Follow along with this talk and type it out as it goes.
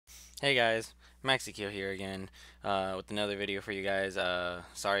Hey guys, Maxikio here again with another video for you guys.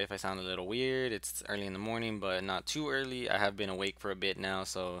 Sorry if I sound a little weird. It's early in the morning, but not too early. I have been awake for a bit now,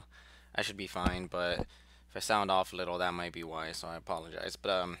 so I should be fine. But if I sound off a little, that might be why. So I apologize.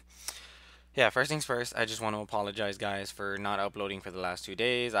 But yeah. First things first, I just want to apologize, guys, for not uploading for the last 2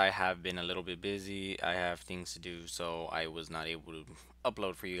 days. I have been a little bit busy. I have things to do, so I was not able to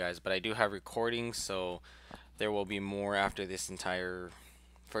upload for you guys. But I do have recordings, so there will be more after this entire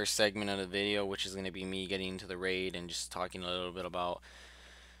first segment of the video, which is going to be me getting into the raid and just talking a little bit about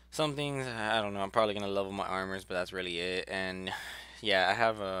some things. I don't know. I'm probably going to level my armors, but that's really it. And yeah, I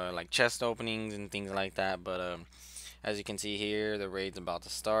have like chest openings and things like that. But as you can see here, the raid's about to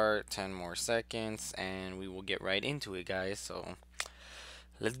start. 10 more seconds, and we will get right into it, guys. So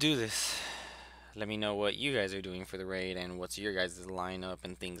let's do this. Let me know what you guys are doing for the raid and what's your guys' lineup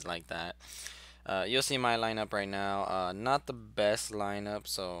and things like that. You'll see my lineup right now. Not the best lineup,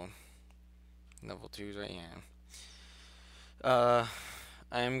 so level 2's right here. I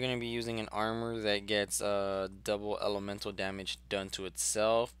am going to be using an armor that gets double elemental damage done to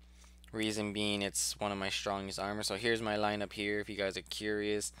itself. Reason being, it's one of my strongest armor. So here's my lineup here if you guys are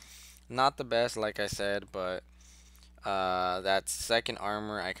curious. Not the best, like I said, but that second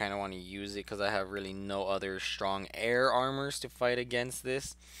armor, I kind of want to use it because I have really no other strong air armors to fight against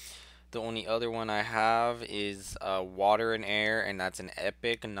this. The only other one I have is Water and Air, and that's an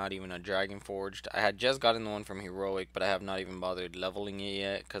Epic, not even a Dragon Forged. I had just gotten the one from Heroic, but I have not even bothered leveling it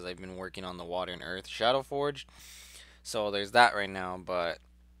yet because I've been working on the Water and Earth Shadow Forged. So there's that right now, but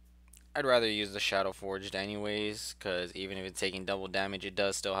I'd rather use the Shadow Forged anyways, because even if it's taking double damage, it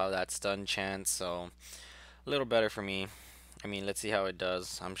does still have that stun chance, so a little better for me. I mean, let's see how it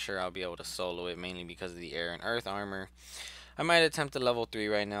does. I'm sure I'll be able to solo it, mainly because of the Air and Earth armor. I might attempt a level 3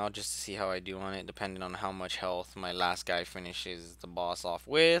 right now just to see how I do on it, depending on how much health my last guy finishes the boss off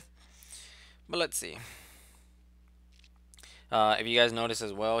with. But let's see. If you guys notice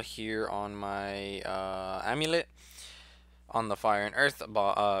as well, here on my amulet, on the Fire and Earth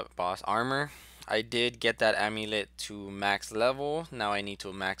boss armor, I did get that amulet to max level. Now I need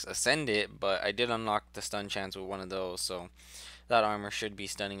to max ascend it, but I did unlock the stun chance with one of those, so that armor should be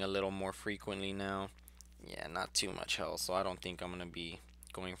stunning a little more frequently now. Yeah, not too much health, so I don't think I'm going to be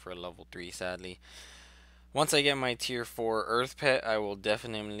going for a level 3, sadly. Once I get my tier 4 Earth Pet, I will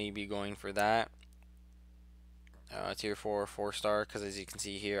definitely be going for that. Tier 4 4-star, because as you can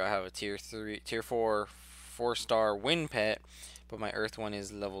see here, I have a tier 4 4-star Wind Pet, but my Earth one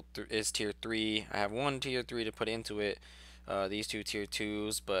is is tier 3. I have one tier 3 to put into it. These two tier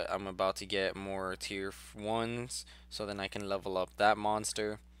 2s, but I'm about to get more tier 1s, so then I can level up that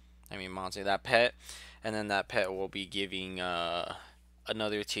monster. That pet, and then that pet will be giving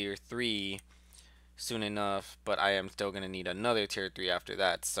another tier 3 soon enough, but I am still going to need another tier 3 after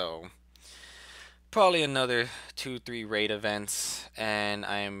that, so probably another 2-3 raid events, and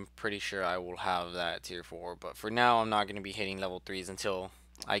I am pretty sure I will have that tier 4, but for now I'm not going to be hitting level 3s until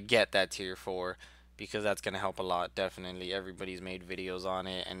I get that tier 4, because that's going to help a lot. Definitely everybody's made videos on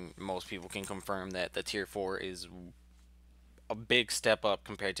it, and most people can confirm that the tier 4 is a big step up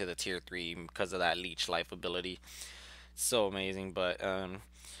compared to the tier 3 because of that leech life ability. So amazing. But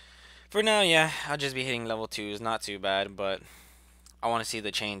for now, yeah, I'll just be hitting level 2s. Not too bad, but I want to see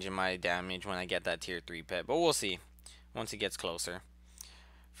the change in my damage when I get that tier 3 pet. But we'll see once it gets closer.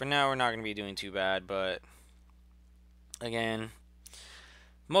 For now, we're not going to be doing too bad, but again,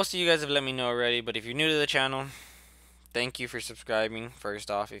 most of you guys have let me know already, but if you're new to the channel, thank you for subscribing.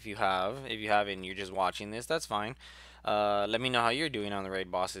 First off, if you have. If you haven't, you're just watching this, that's fine. Let me know how you're doing on the raid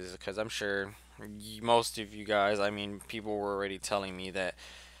bosses, because I'm sure most of you guys, I mean, people were already telling me that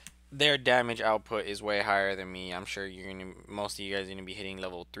their damage output is way higher than me. I'm sure most of you guys are gonna be hitting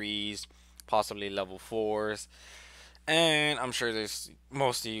level 3s, possibly level 4s, and I'm sure there's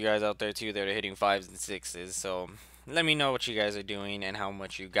most of you guys out there too that are hitting 5s and 6s. So let me know what you guys are doing and how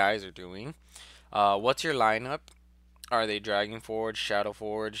much you guys are doing. What's your lineup? Are they Dragon Forged, Shadow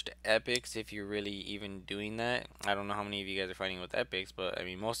Forged, Epics, if you're really even doing that? I don't know how many of you guys are fighting with Epics, but I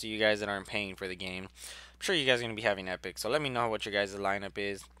mean, most of you guys that aren't paying for the game, I'm sure you guys are going to be having Epics. So let me know what your guys' lineup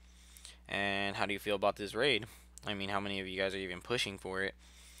is, and how do you feel about this raid? I mean, how many of you guys are even pushing for it?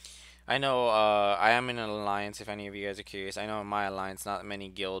 I know I am in an alliance, if any of you guys are curious. I know in my alliance, not many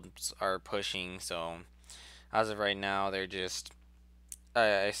guilds are pushing, so as of right now, they're just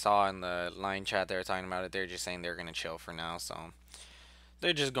I saw in the line chat they were talking about it. They're just saying they're gonna chill for now, so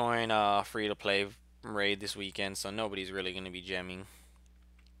they're just going free to play raid this weekend, so nobody's really gonna be gemming.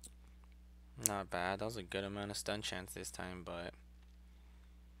 Not bad. That was a good amount of stun chance this time, but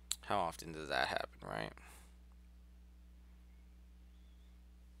how often does that happen, right?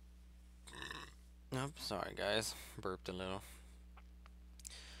 Yep, sorry guys, burped a little.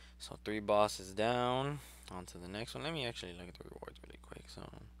 So 3 bosses down. On to the next one. Let me actually look at the rewards really quick. So,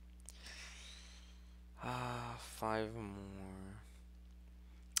 5 more.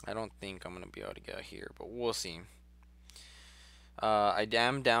 I don't think I'm gonna be able to get here, but we'll see. I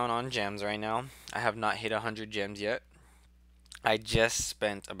am down on gems right now. I have not hit 100 gems yet. I just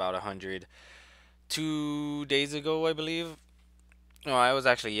spent about 100 2 days ago, I believe. No, I was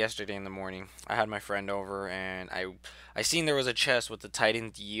actually yesterday in the morning. I had my friend over, and I seen there was a chest with the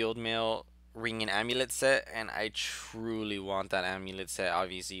Titan's Yield Mail ring and amulet set, and I truly want that amulet set.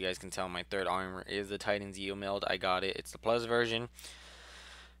 Obviously, you guys can tell my third armor is the Titan's Yield Mail. I got it. It's the plus version,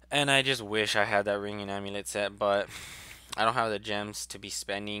 and I just wish I had that ring and amulet set, but I don't have the gems to be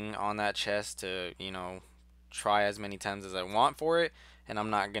spending on that chest to, try as many times as I want for it, and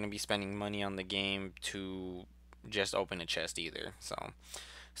I'm not gonna be spending money on the game to just open a chest either. So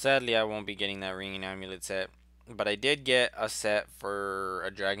sadly, I won't be getting that ring and amulet set. But I did get a set for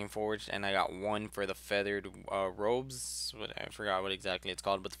a Dragon Forge, and I got one for the feathered robes. I forgot what exactly it's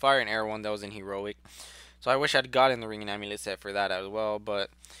called, but the fire and air one that was in heroic. So I wish I'd gotten the ring and amulet set for that as well.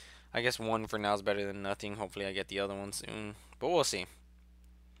 But I guess one for now is better than nothing. Hopefully, I get the other one soon. But we'll see.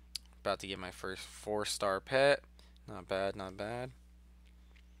 About to get my first 4-star pet. Not bad, not bad.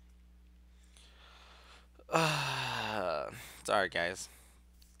 Sorry, guys.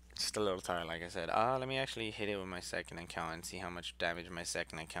 Just a little tired, like I said. Let me actually hit it with my second account and see how much damage my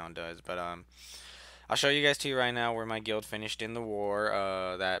second account does. But I'll show you guys to you right now where my guild finished in the war.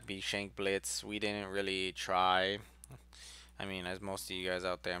 That Shank Blitz, we didn't really try. I mean, as most of you guys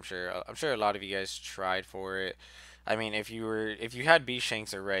out there, I'm sure a lot of you guys tried for it. I mean, if you had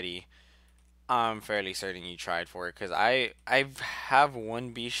Shanks already, I'm fairly certain you tried for it, because I have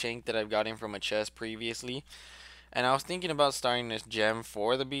one Shank that I've gotten from a chest previously. And I was thinking about starting this gem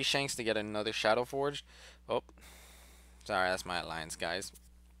for the Shanks to get another Shadow Forge. Oh, sorry, that's my alliance, guys.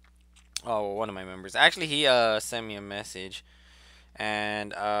 Oh, well, one of my members. Actually, he sent me a message,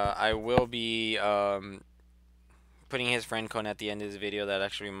 and I will be putting his friend code at the end of this video. That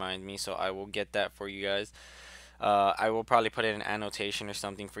actually reminds me, so I will get that for you guys. I will probably put it in annotation or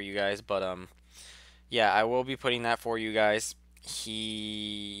something for you guys, but yeah, I will be putting that for you guys.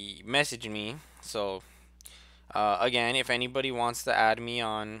 He messaged me, so again, if anybody wants to add me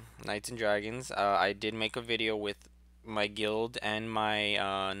on Knights and Dragons, I did make a video with my guild and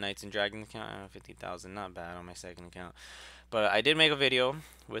my Knights and Dragons account. 50,000, not bad on my second account. But I did make a video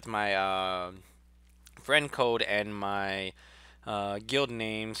with my friend code and my guild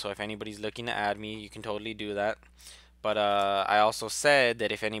name. So if anybody's looking to add me, you can totally do that. But I also said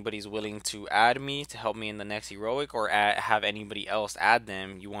that if anybody's willing to add me to help me in the next heroic, or have anybody else add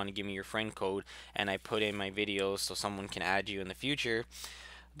them, you want to give me your friend code, and I put in my videos so someone can add you in the future,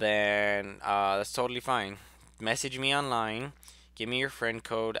 then that's totally fine. Message me online, give me your friend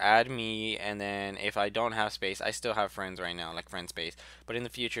code, add me, and then if I don't have space, I still have friends right now, like friend space. But in the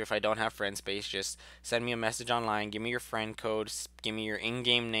future, if I don't have friend space, just send me a message online, give me your friend code, give me your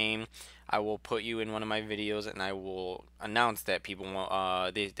in-game name. I will put you in one of my videos, and I will announce that people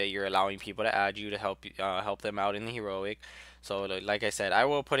want, that you're allowing people to add you to help them out in the heroic. So like I said, I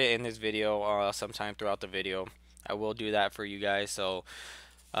will put it in this video sometime throughout the video. I will do that for you guys. So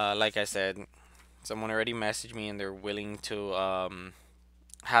like I said, someone already messaged me and they're willing to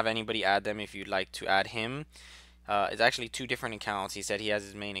have anybody add them if you'd like to add him. It's actually 2 different accounts. He said he has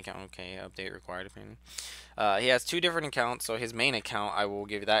his main account. Okay, update required apparently. He has 2 different accounts, so his main account, I will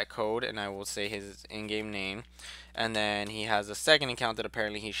give that code and I will say his in-game name. And then he has a second account that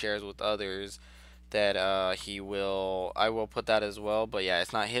apparently he shares with others that I will put that as well. But yeah,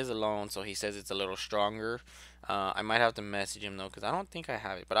 it's not his alone, so he says it's a little stronger. I might have to message him though, because I don't think I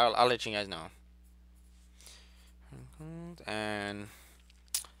have it, but I'll let you guys know. And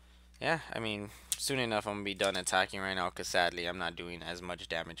yeah, I mean, soon enough I'm gonna be done attacking right now, because sadly I'm not doing as much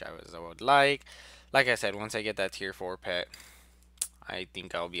damage as I would like. Like I said, once I get that tier 4 pet, I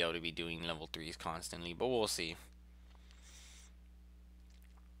think I'll be able to be doing level 3s constantly, but we'll see.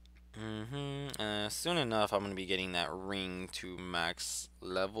 Soon enough I'm gonna be getting that ring to max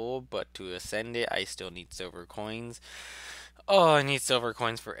level, but to ascend it I still need silver coins. Oh, I need silver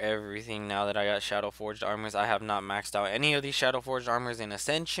coins for everything now that I got Shadow Forged armors. I have not maxed out any of these Shadow Forged armors in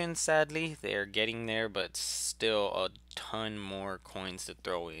Ascension, sadly. They are getting there, but still a ton more coins to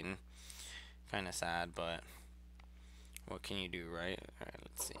throw in. Kind of sad, but what can you do, right? Alright,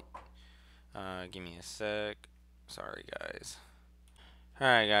 let's see. Give me a sec. Sorry, guys.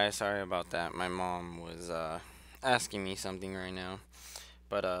 Alright, guys, sorry about that. My mom was asking me something right now.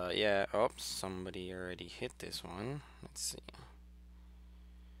 But yeah, oops, somebody already hit this one. Let's see.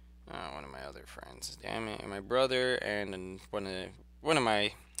 One of my other friends. Damn it, my brother and one of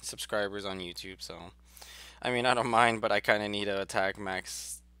my subscribers on YouTube. So I mean, I don't mind, but I kind of need to attack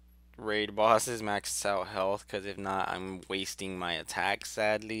max raid bosses, max out health, because if not, I'm wasting my attack.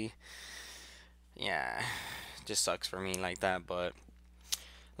 Sadly, yeah, just sucks for me like that. But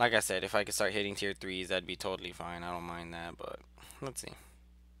like I said, if I could start hitting tier threes, that'd be totally fine. I don't mind that. But let's see.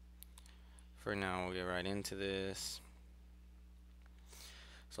 For now, we'll get right into this.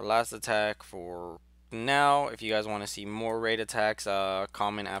 So last attack for now. If you guys want to see more raid attacks,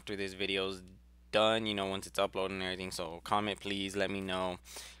 comment after this video's done. You know, once it's uploaded and everything. So comment, please. Let me know,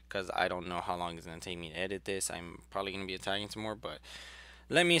 because I don't know how long it's gonna take me to edit this. I'm probably gonna be attacking some more, but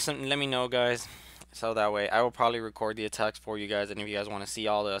let me know, guys. So that way I will probably record the attacks for you guys, and if you guys want to see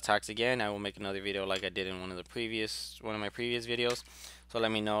all the attacks again, I will make another video like I did in one of my previous videos. So let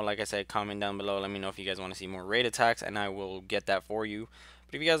me know. Like I said, comment down below. Let me know if you guys want to see more raid attacks, and I will get that for you.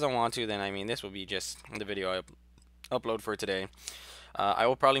 But if you guys don't want to, then I mean, this will be just the video I upload for today. I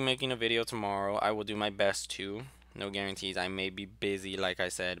will probably making a video tomorrow. I will do my best to. No guarantees. I may be busy, like I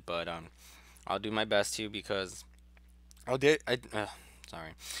said, but I'll do my best to, because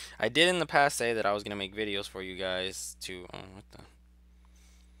sorry, I did in the past say that I was gonna make videos for you guys to. Oh, what the?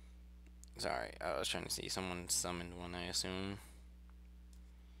 Sorry, I was trying to see someone summoned one, I assume.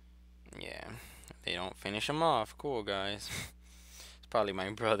 Yeah, they don't finish them off. Cool, guys. It's probably my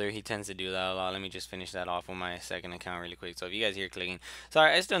brother. He tends to do that a lot. Let me just finish that off on my second account really quick. So if you guys hear clicking,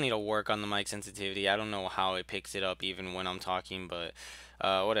 sorry, I still need to work on the mic sensitivity. I don't know how it picks it up even when I'm talking, but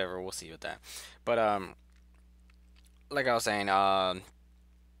whatever. We'll see with that. But like I was saying,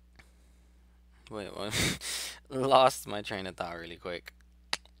 wait, what? Lost my train of thought really quick.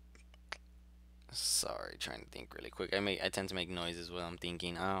 Sorry, trying to think really quick. I tend to make noises while I'm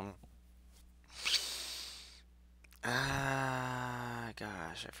thinking.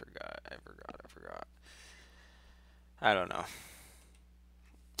 Gosh, I forgot. I don't know.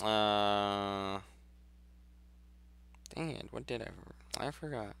 Dang it, what did I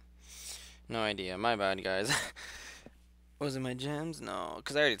forgot. No idea. My bad, guys. Was it my gems? No,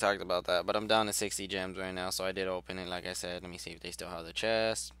 because I already talked about that. But I'm down to 60 gems right now, so I did open it, like I said. Let me see if they still have the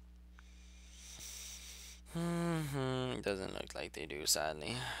chest. It doesn't look like they do,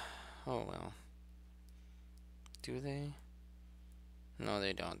 sadly. Oh, well. Do they? No,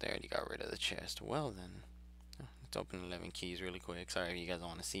 they don't. They already got rid of the chest. Well, then. Let's open 11 keys really quick. Sorry if you guys don't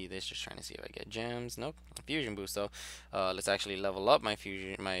want to see this. Just trying to see if I get gems. Nope. Fusion boost, though. Let's actually level up my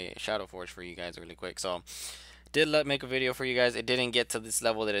Shadow Forge for you guys really quick. So, did make a video for you guys. It didn't get to this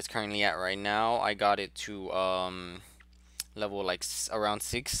level that it's currently at right now. I got it to level like around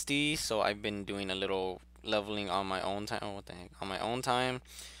 60. So, I've been doing a little leveling on my own time. Oh, what the heck? On my own time.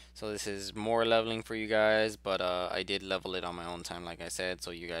 So this is more leveling for you guys, but I did level it on my own time, like I said, so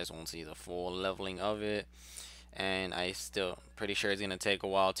you guys won't see the full leveling of it. And I still pretty sure it's gonna take a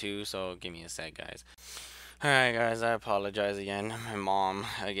while too, so give me a sec, guys. Alright, guys, I apologize again. My mom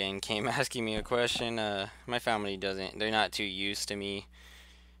again came asking me a question. My family they're not too used to me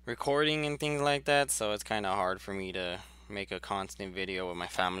recording and things like that, so it's kind of hard for me to make a constant video with my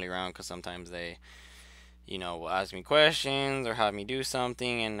family around, because sometimes they, you know, will ask me questions or have me do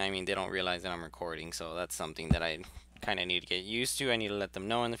something, and I mean, they don't realize that I'm recording, so that's something that I kind of need to get used to. I need to let them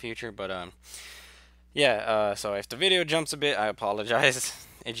know in the future, but yeah, so if the video jumps a bit, I apologize.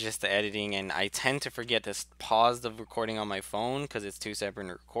 It's just the editing, and I tend to forget to pause the recording on my phone because it's two separate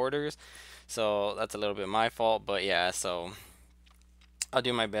recorders, so that's a little bit my fault. But yeah, so I'll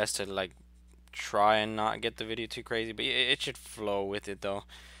do my best to like try and not get the video too crazy, but it should flow with it though.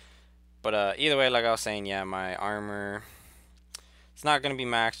 But either way, like I was saying, yeah, my armor, it's not going to be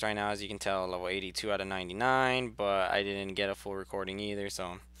maxed right now, as you can tell, level 82 out of 99, but I didn't get a full recording either,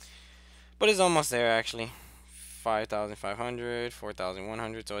 so. But it's almost there, actually. 5,500,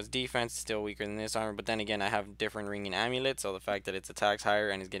 4,100, so its defense is still weaker than this armor, but then again, I have different ringing amulet, so the fact that its attacks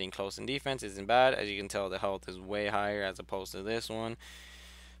higher and is getting close in defense isn't bad. As you can tell, the health is way higher as opposed to this one,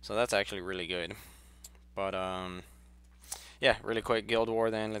 so that's actually really good. But, yeah, really quick, Guild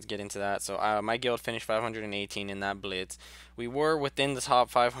War then, let's get into that. So my guild finished 518 in that blitz. We were within the top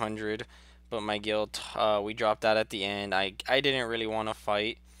 500, but my guild, we dropped that at the end. I didn't really want to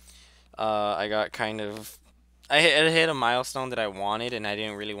fight. I got kind of, I hit a milestone that I wanted, and I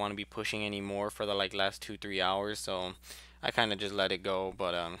didn't really want to be pushing anymore for the like last 2-3 hours, so I kind of just let it go.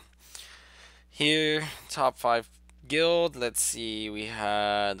 But here, top 5 guild, let's see, we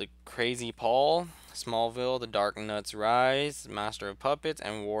had the Crazy Paul, Smallville, The Dark Nuts Rise, Master of Puppets,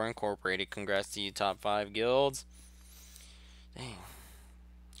 and War Incorporated. Congrats to you, top 5 guilds. Dang.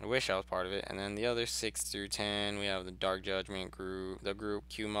 I wish I was part of it. And then the other 6 through 10, we have the Dark Judgment group, the group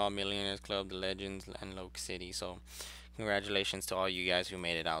Q Mob Millionaires Club, the Legends, and Loke City. So congratulations to all you guys who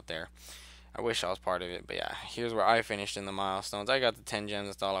made it out there. I wish I was part of it, but yeah, here's where I finished in the milestones. I got the 10 gems.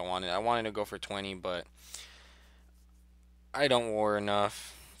 That's all I wanted. I wanted to go for 20, but I don't war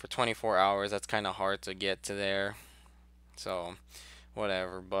enough for 24 hours. That's kind of hard to get to there. So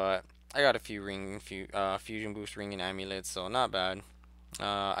whatever. But I got a few fusion boost ring and amulets, so not bad.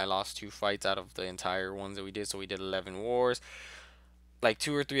 I lost 2 fights out of the entire ones that we did, so we did 11 wars. Like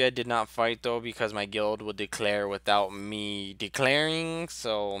 2 or 3 I did not fight though because my guild would declare without me declaring.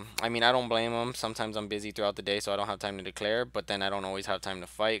 So I mean I don't blame them. Sometimes I'm busy throughout the day, so I don't have time to declare. But then I don't always have time to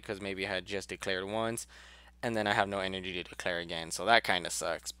fight because maybe I had just declared once, and then I have no energy to declare again. So that kind of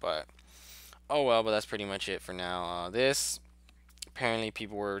sucks. But oh well. But that's pretty much it for now. This apparently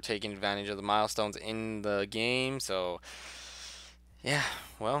people were taking advantage of the milestones in the game. So yeah,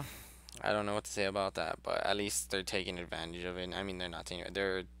 well, I don't know what to say about that, but at least they're taking advantage of it. I mean, they're not taking it.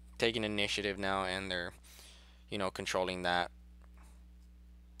 They're taking initiative now, and they're, controlling that.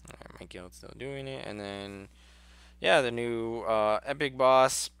 All right, my guild's still doing it, and then yeah, the new epic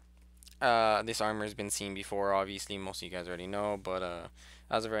boss. This armor has been seen before. Obviously, most of you guys already know, but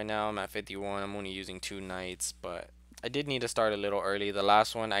as of right now, I'm at 51. I'm only using 2 knights, but I did need to start a little early. The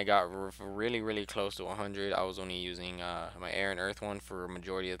last one I got really, really close to 100. I was only using my air and earth one for a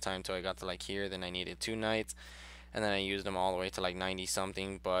majority of the time till I got to like here. Then I needed 2 knights, and then I used them all the way to like 90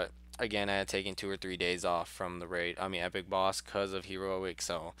 something. But again, I had taken 2 or 3 days off from the raid. I mean, epic boss because of heroic,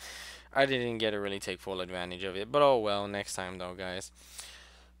 so I didn't get to really take full advantage of it. But oh well, next time though, guys.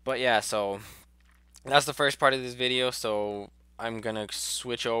 But yeah, so that's the first part of this video. So I'm gonna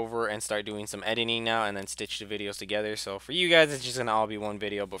switch over and start doing some editing now and then stitch the videos together. So for you guys it's just gonna all be one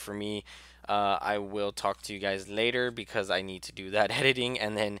video, but for me I will talk to you guys later because I need to do that editing,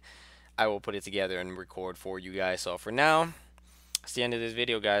 and then I will put it together and record for you guys. So for now, it's the end of this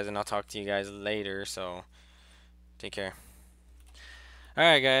video, guys, and I'll talk to you guys later. So take care.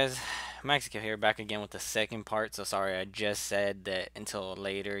 Alright guys, Mexico here, back again with the second part. So sorry I just said that until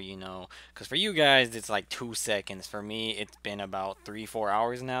later, because for you guys it's like 2 seconds. For me it's been about 3-4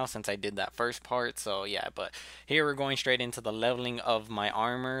 hours now since I did that first part. So yeah, but here we're going straight into the leveling of my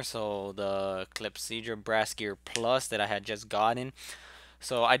armor. So the Clepsydra Brassgear Plus that I had just gotten.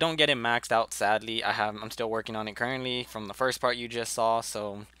 So I don't get it maxed out, sadly. I'm still working on it currently from the first part you just saw.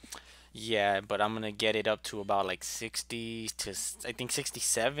 So yeah, but I'm gonna get it up to about like 60 to I think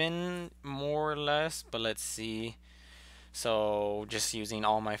 67 more or less. But let's see. So just using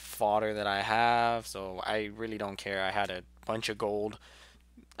all my fodder that I have. So I really don't care. I had a bunch of gold.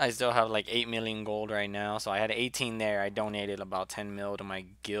 I still have like 8 million gold right now. So I had 18 there. I donated about 10 mil to my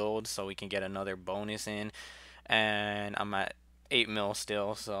guild so we can get another bonus in. And I'm at 8 mil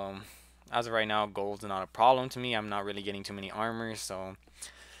still. So as of right now, gold's not a problem to me. I'm not really getting too many armors. So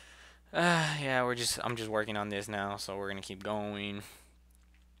yeah, I'm just working on this now, so we're gonna keep going.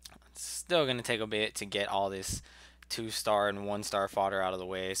 It's still gonna take a bit to get all this 2-star and 1-star fodder out of the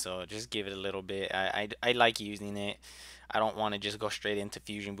way, so just give it a little bit. I like using it. I don't want to just go straight into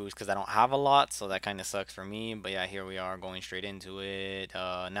fusion boost because I don't have a lot, so that kind of sucks for me. But yeah, here we are going straight into it.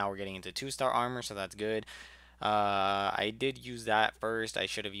 Now we're getting into 2-star armor, so that's good. I did use that first. I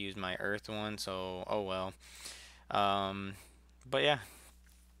should have used my earth one, so oh well. But yeah,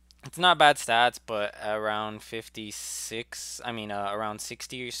 it's not bad stats, but around 56, I mean, around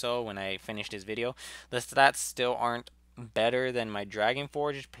 60 or so when I finished this video. The stats still aren't better than my Dragon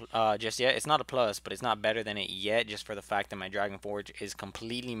Forge just yet. It's not a plus, but it's not better than it yet just for the fact that my Dragon Forge is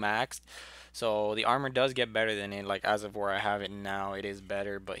completely maxed. So the armor does get better than it, like as of where I have it now, it is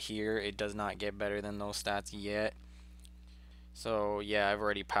better, but here it does not get better than those stats yet. So yeah, I've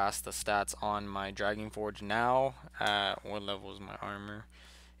already passed the stats on my Dragon Forge now. What level is my armor?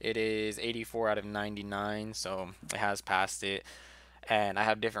 It is 84 out of 99, so it has passed it. And I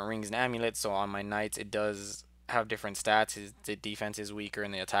have different rings and amulets, so on my knights it does have different stats. The defense is weaker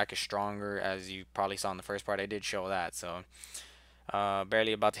and the attack is stronger, as you probably saw in the first part. I did show that. So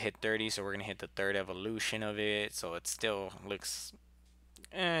barely about to hit 30, so we're gonna hit the third evolution of it. So it still looks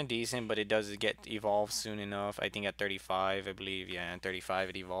decent, but it does get evolved soon enough. I think at 35, I believe. Yeah, at 35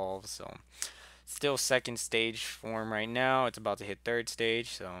 it evolves. So still second stage form right now. It's about to hit third stage,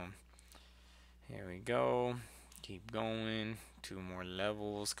 so here we go. Keep going. 2 more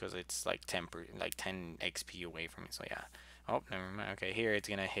levels because it's like 10 XP away from me. So yeah. Oh, never mind. Okay, here it's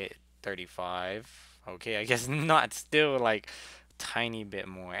gonna hit 35. Okay, I guess not. Still like tiny bit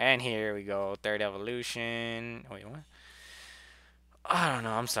more. And here we go. Third evolution. Wait, what? I don't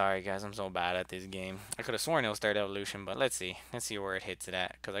know. I'm sorry, guys. I'm so bad at this game. I could have sworn it was third evolution, but let's see. Let's see where it hits it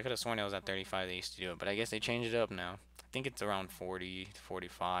at. Because I could have sworn it was at 35 they used to do it, but I guess they changed it up now. I think it's around 40,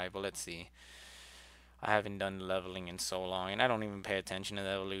 45, but let's see. I haven't done leveling in so long, and I don't even pay attention to the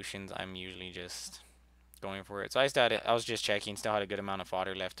evolutions. I'm usually just going for it. So I was just checking, still had a good amount of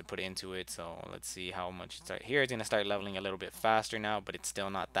fodder left to put into it. So let's see how much it's here. It's gonna start leveling a little bit faster now, but it's still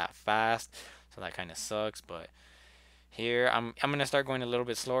not that fast. So that kind of sucks, but here I'm gonna start going a little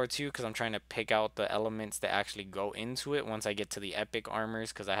bit slower too because I'm trying to pick out the elements that actually go into it once I get to the epic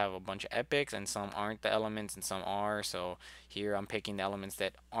armors, because I have a bunch of epics and some aren't the elements and some are. So here I'm picking the elements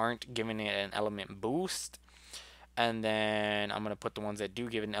that aren't giving it an element boost, and then I'm gonna put the ones that do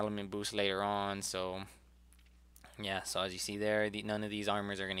give it an element boost later on. So yeah, so as you see there, none of these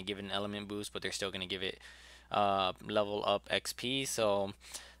armors are gonna give it an element boost, but they're still gonna give it level up XP. So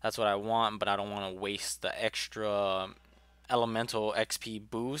that's what I want, but I don't want to waste the extra elemental XP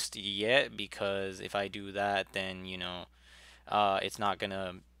boost yet, because if I do that, then it's not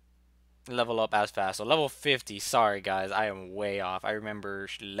gonna level up as fast. So level 50, sorry guys, I am way off. I remember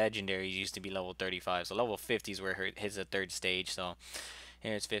legendaries used to be level 35, so level 50 is where it hits the third stage. So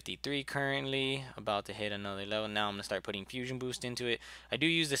here's 53 currently, about to hit another level. Now I'm gonna start putting fusion boost into it. I do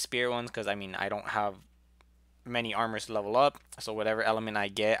use the spear ones because I mean I don't have many armors to level up, so whatever element I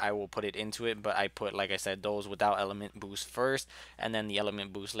get I will put it into it, but I put, like I said, those without element boost first and then the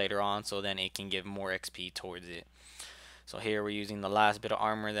element boost later on, so then it can give more XP towards it. So here we're using the last bit of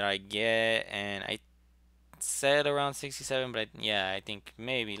armor that I get, and I said around 67, but yeah, I think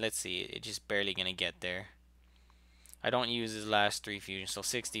maybe, let's see, it's just barely gonna get there. I don't use his last 3 fusions, so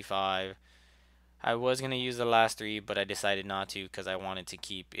 65. I was gonna use the last 3, but I decided not to because I wanted to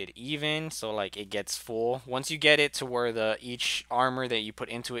keep it even, so like it gets full. Once you get it to where each armor that you put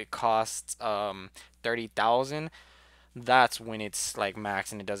into it costs 30,000, that's when it's like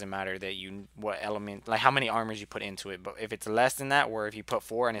max, and it doesn't matter that what element, like how many armors you put into it. But if it's less than that, where if you put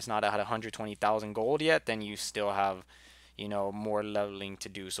 4 and it's not at 120,000 gold yet, then you still have more leveling to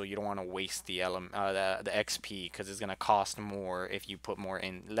do, so you don't want to waste the the XP, because it's gonna cost more if you put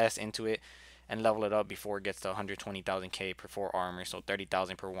less into it and level it up before it gets to 120,000 K per 4 armor, so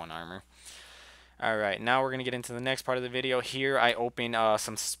 30,000 per 1 armor. Alright, now we're gonna get into the next part of the video. Here I open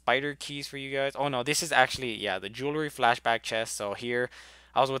some spider keys for you guys. Oh no, this is actually, yeah, the jewelry flashback chest. So here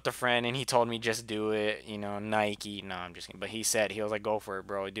I was with a friend and he told me just do it, Nike. No, I'm just kidding. But he was like, go for it,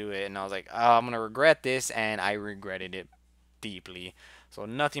 bro, do it. And I was like, oh, I'm gonna regret this, and I regretted it deeply. So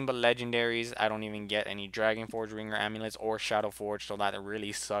nothing but legendaries. I don't even get any Dragon Forge ring or amulets or Shadow Forge, so that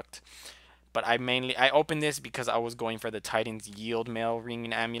really sucked. But I opened this because I was going for the Titan's Yield Mail ring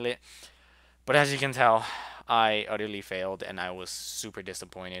and amulet. But as you can tell, I utterly failed and I was super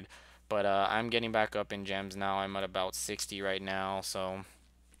disappointed. But I'm getting back up in gems now. I'm at about 60 right now. So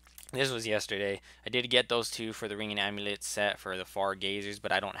this was yesterday. I did get those 2 for the ring and amulet set for the far gazers,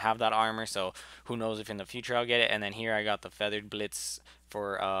 but I don't have that armor, so who knows if in the future I'll get it. And then here I got the feathered blitz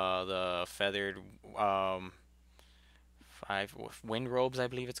for the feathered 5 wind robes, I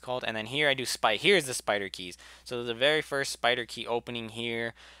believe it's called. And then here I do here's the spider keys. So the very first spider key opening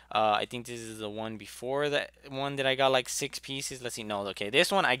here, I think this is the one before that one that I got like 6 pieces. Let's see, no, okay,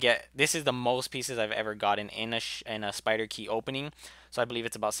 this one this is the most pieces I've ever gotten in a spider key opening. So I believe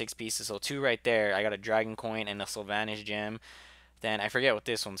it's about 6 pieces. So 2 right there. I got a dragon coin and a Sylvanas gem. Then I forget what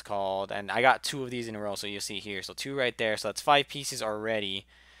this one's called, and I got 2 of these in a row, so you'll see here. So 2 right there, so that's 5 pieces already.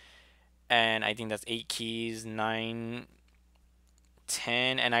 And I think that's 8 keys, 9,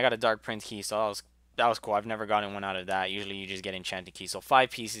 10, and I got a Dark Prince key, so that was cool. I've never gotten one out of that. Usually you just get enchanted keys. So 5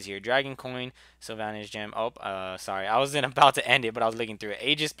 pieces here. Dragon coin, Sylvanas gem. Oh, sorry. I wasn't about to end it, but I was looking through it.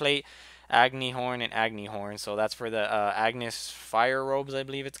 Aegis plate, Agni horn, and Agni horn. So that's for the Agnes fire robes, I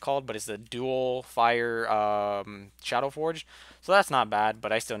believe it's called, but it's the dual fire Shadow Forge. So that's not bad,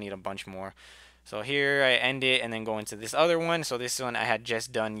 but I still need a bunch more. So here I end it and then go into this other one. So this one I had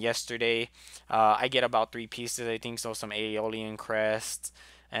just done yesterday. I get about 3 pieces, I think. So some Aeolian crests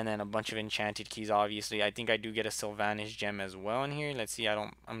and then a bunch of enchanted keys, obviously. I think I do get a Sylvanas gem as well in here. Let's see.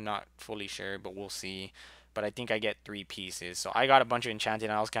 I'm not fully sure, but we'll see. But I think I get 3 pieces. So I got a bunch of enchanted,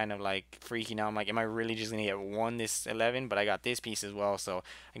 and I was kind of like freaking out. I'm like, am I really just gonna get one this 11? But I got this piece as well, so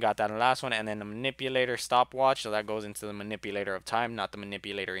I got that in the last one. And then the manipulator stopwatch, so that goes into the manipulator of time, not the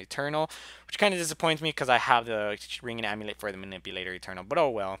manipulator eternal, which kind of disappoints me because I have the ring and amulet for the manipulator eternal. But oh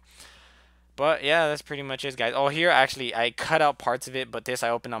well. But yeah, that's pretty much it, guys. Oh, here actually I cut out parts of it, but this I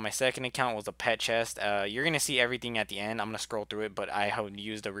opened on my second account was a pet chest. You're gonna see everything at the end. I'm gonna scroll through it, but I had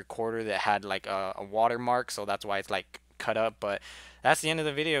used a recorder that had like a watermark, so that's why it's like cut up. But that's the end of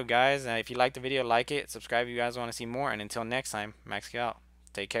the video, guys. If you like the video, like it, subscribe if you guys want to see more, and until next time, Max you out.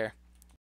 Take care.